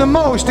needed you the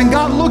most? And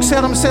God looks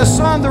at him and says,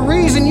 son, the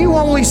reason you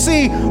only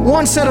see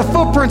one set of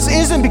footprints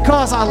isn't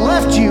because I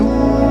left you,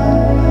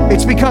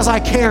 it's because I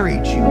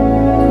carried you.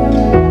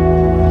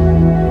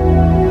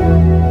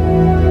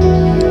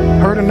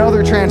 Heard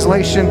another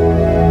translation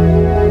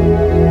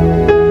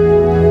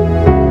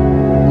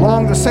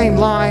along the same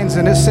lines,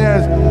 and it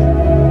says,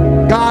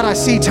 God, I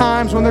see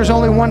times when there's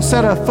only one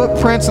set of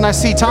footprints, and I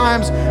see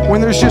times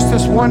when there's just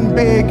this one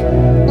big,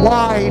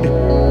 wide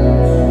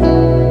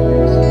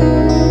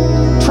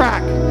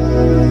track.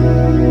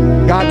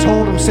 God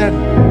told him, said,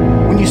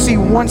 when you see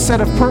one set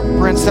of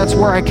footprints, that's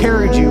where I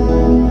carried you.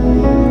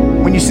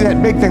 When you see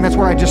that big thing, that's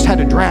where I just had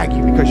to drag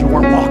you because you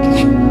weren't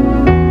walking.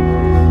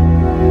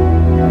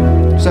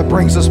 So that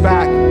brings us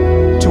back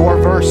to our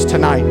verse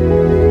tonight.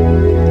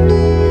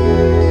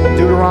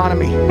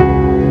 Deuteronomy.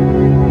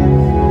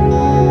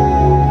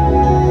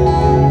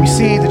 We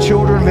see the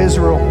children of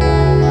Israel.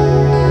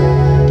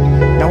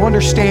 Now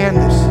understand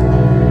this.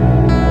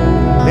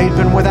 They'd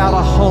been without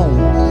a home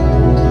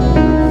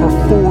for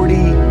 40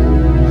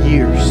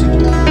 years.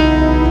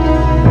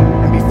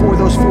 And before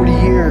those 40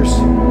 years,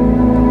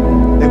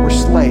 they were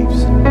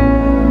slaves.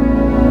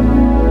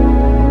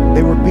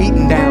 They were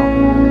beaten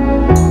down.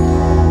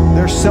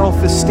 Their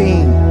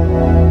self-esteem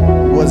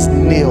was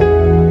nil.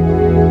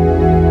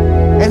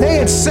 And they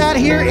had sat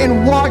here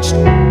and watched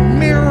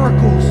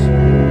miracles.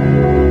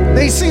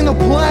 They'd seen the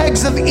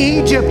plagues of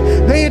Egypt.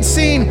 They had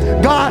seen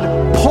God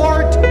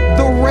part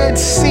the Red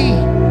Sea.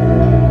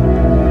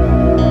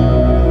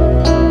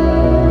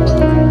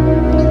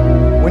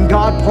 When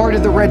God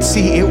parted the Red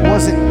Sea, it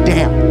wasn't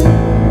damp.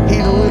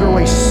 He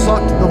literally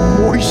sucked the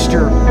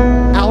moisture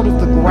out of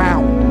the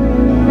ground.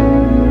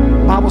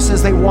 The Bible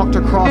says they walked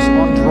across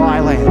on dry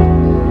land.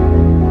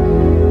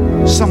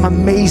 Some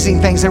amazing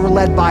things. They were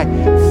led by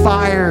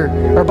fire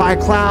or by a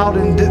cloud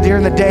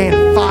during the day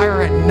and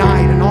fire at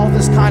night and all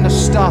this kind of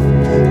stuff.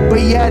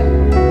 But yet,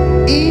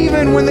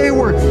 even when they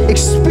were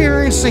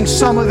experiencing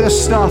some of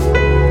this stuff,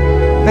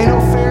 they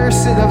know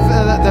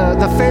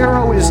the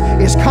Pharaoh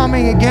is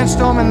coming against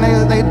them, and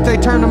they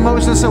turn to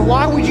Moses and said,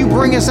 why would you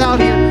bring us out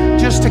here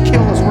just to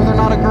kill us? Were there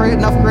not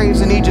enough graves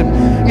in Egypt?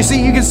 You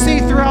see, you can see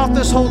throughout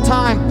this whole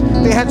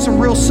time, they had some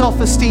real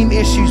self-esteem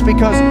issues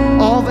because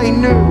all they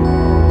knew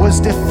was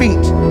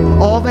defeat.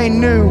 All they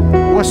knew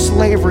was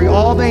slavery.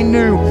 All they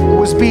knew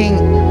was being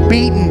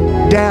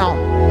beaten down.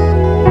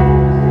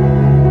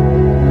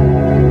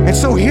 And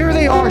so here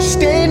they are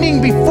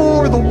standing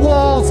before the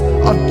walls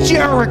of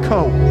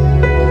Jericho.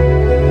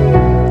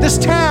 This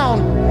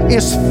town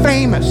is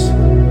famous.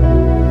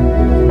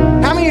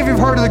 How many of you have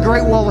heard of the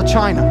Great Wall of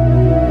China?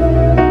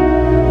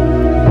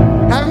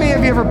 How many of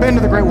you have ever been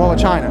to the Great Wall of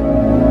China?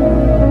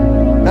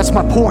 That's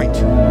my point.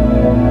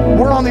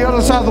 We're on the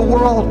other side of the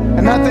world,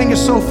 and that thing is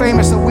so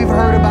famous that we've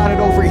heard about it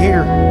over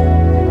here.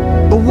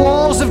 The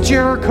walls of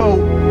Jericho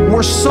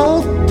were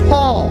so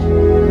tall,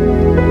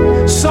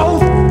 so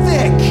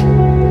thick,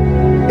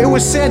 it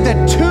was said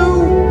that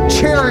 2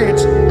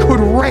 chariots could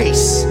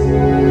race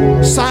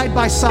side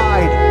by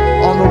side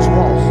on those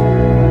walls.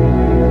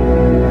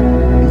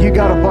 And you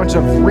got a bunch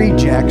of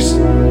rejects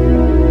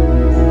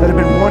that have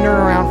been wandering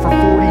around for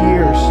 40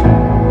 years.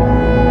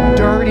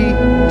 Dirty,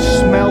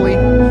 smelly,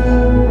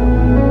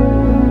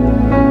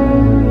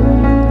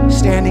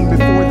 standing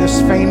before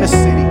this famous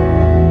city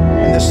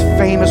and this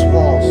famous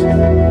walls,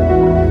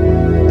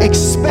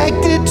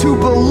 expected to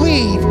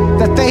believe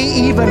that they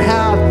even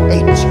have a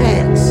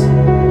chance.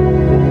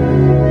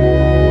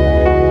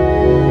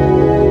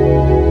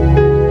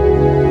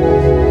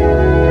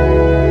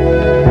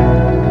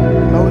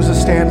 Moses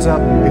stands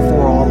up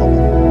before all of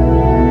them.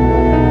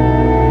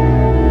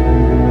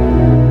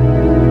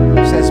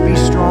 He says, be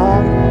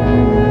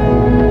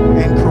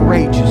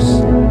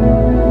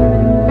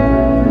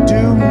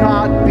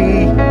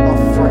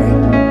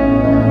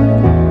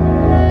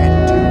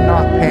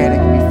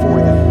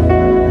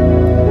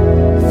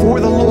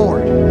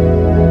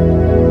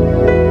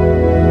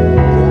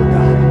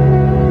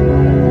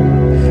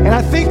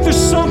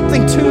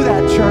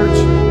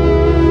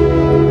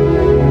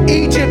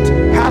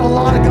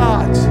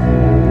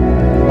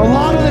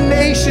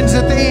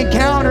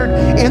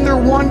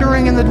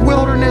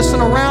wilderness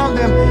and around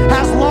them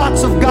has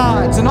lots of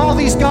gods, and all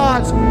these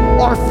gods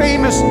are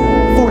famous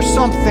for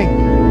something.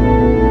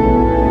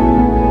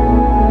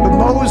 But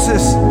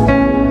Moses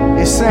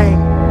is saying,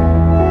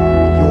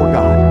 your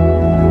God,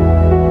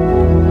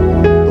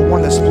 the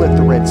one that split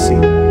the Red Sea,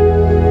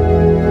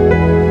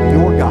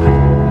 your God,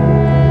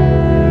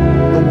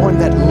 the one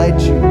that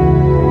led you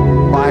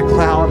by a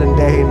cloud and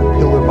day and a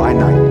pillar by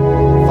night,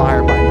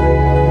 fire by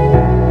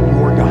night,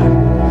 your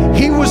God.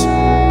 He was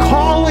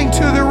calling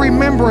to their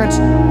remembrance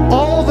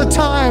all the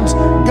times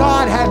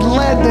God had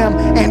led them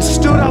and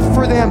stood up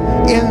for them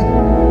in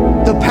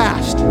the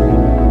past.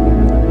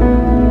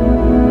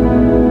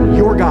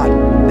 Your God,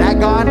 that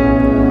God,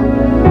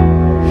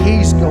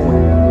 He's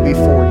going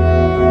before you.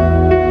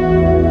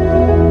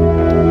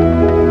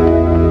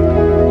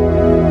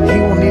 He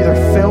will neither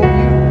fail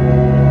you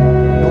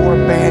nor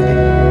abandon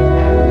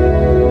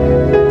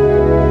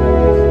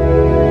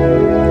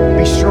you.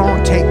 Be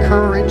strong, take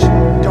courage,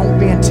 don't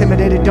be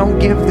intimidated, don't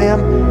give them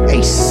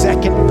a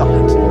second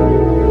thought.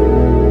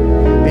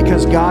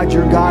 Because God,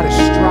 your God, is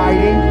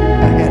striding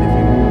ahead of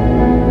you.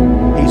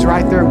 He's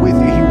right there with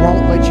you. He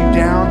won't let you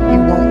down. He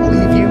won't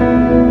leave you.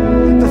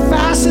 The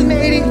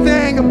fascinating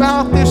thing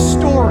about this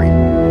story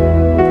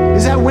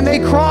is that when they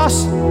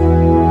cross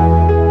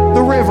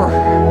the river,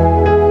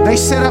 they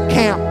set up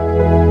camp.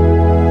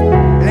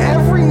 And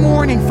every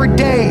morning for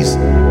days,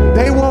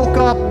 they woke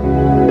up,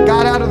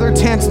 got out of their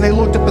tents, and they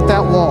looked up at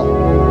that wall.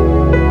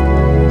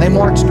 They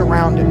marched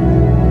around it.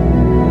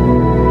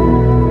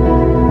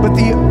 But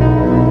the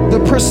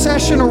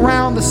procession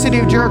around the city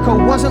of Jericho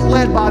wasn't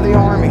led by the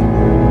army.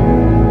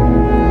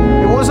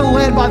 It wasn't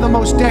led by the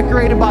most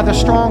decorated, by the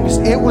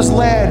strongest. It was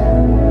led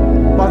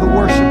by the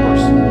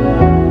worshipers.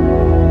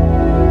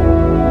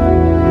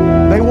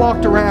 They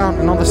walked around,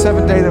 and on the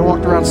seventh day, they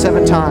walked around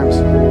 7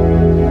 times.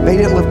 They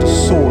didn't lift a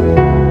sword.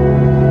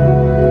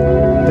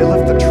 They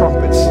lifted the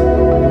trumpets.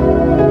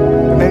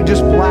 And they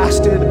just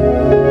blasted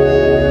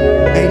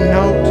a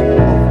note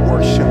of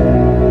worship.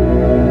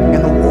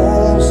 And the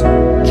walls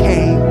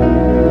came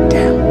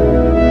down.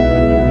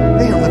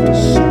 They didn't lift a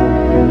sword.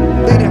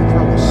 They didn't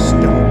throw a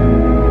stone.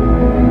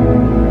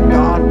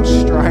 God was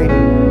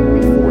striding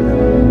before them.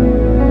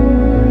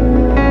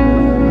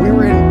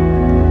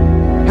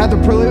 Had the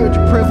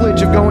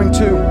privilege of going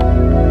to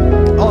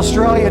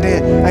Australia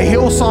to a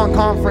Hillsong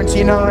conference.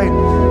 You know, they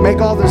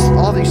make all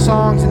these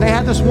songs, and they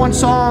had this one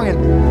song, and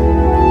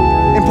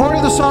part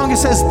of the song it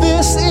says,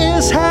 "This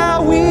is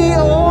how we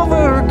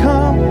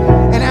overcome."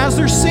 And as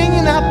they're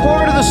singing that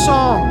part of the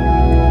song,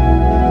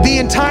 the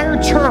entire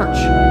church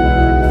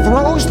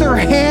throws their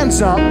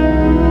hands up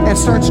and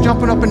starts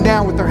jumping up and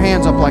down with their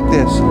hands up like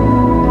this.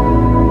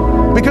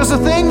 Because the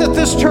thing that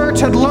this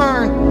church had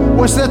learned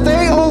was that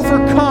they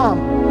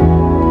overcome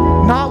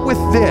not with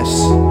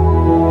this,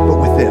 but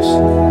with this.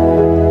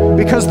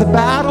 Because the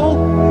battle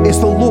is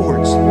the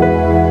Lord's.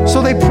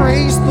 So they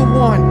praise the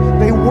one,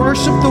 they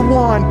worship the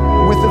one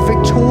with the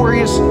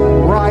victorious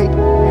right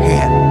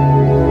hand.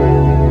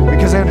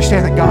 Because they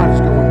understand that God is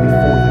going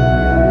before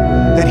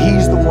them, that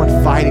He's the one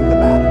fighting the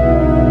battle.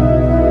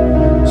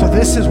 So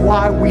this is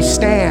why we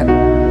stand.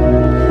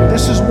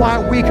 This is why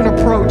we can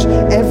approach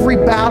every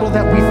battle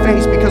that we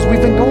face, because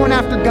we've been going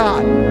after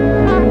God.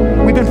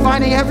 We've been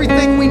finding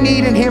everything we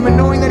need in Him and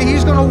knowing that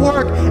He's going to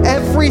work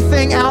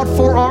everything out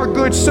for our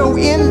good. So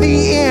in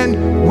the end,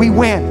 we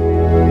win.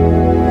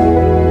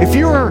 If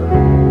you're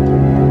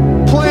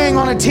playing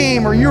on a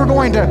team, or you're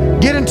going to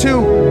get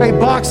into a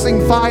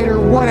boxing fight or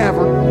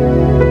whatever,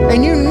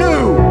 and you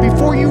knew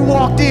before you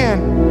walked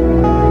in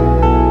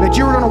that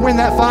you were going to win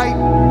that fight,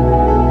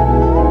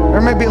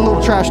 there may be a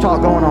little trash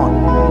talk going on,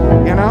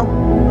 you know?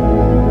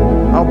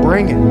 I'll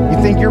bring it. You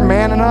think you're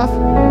man enough?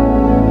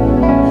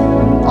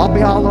 I'll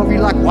be all over you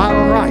like wild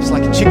on rice,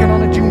 like a chicken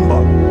on a June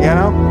bug, you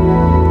know?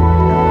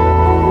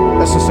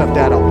 That's the stuff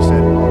Dad always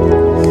said.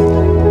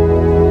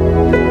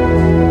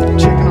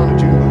 Chicken on a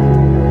June bug.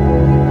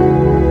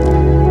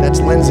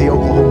 That's Lindsay,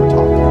 Oklahoma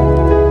talk.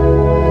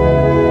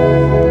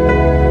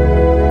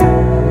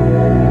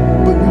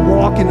 But we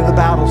walk into the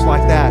battles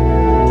like that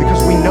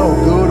because we know,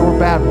 good or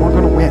bad, we're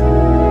going to win.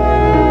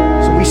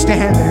 So we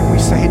stand there and we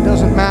say, it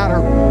doesn't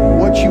matter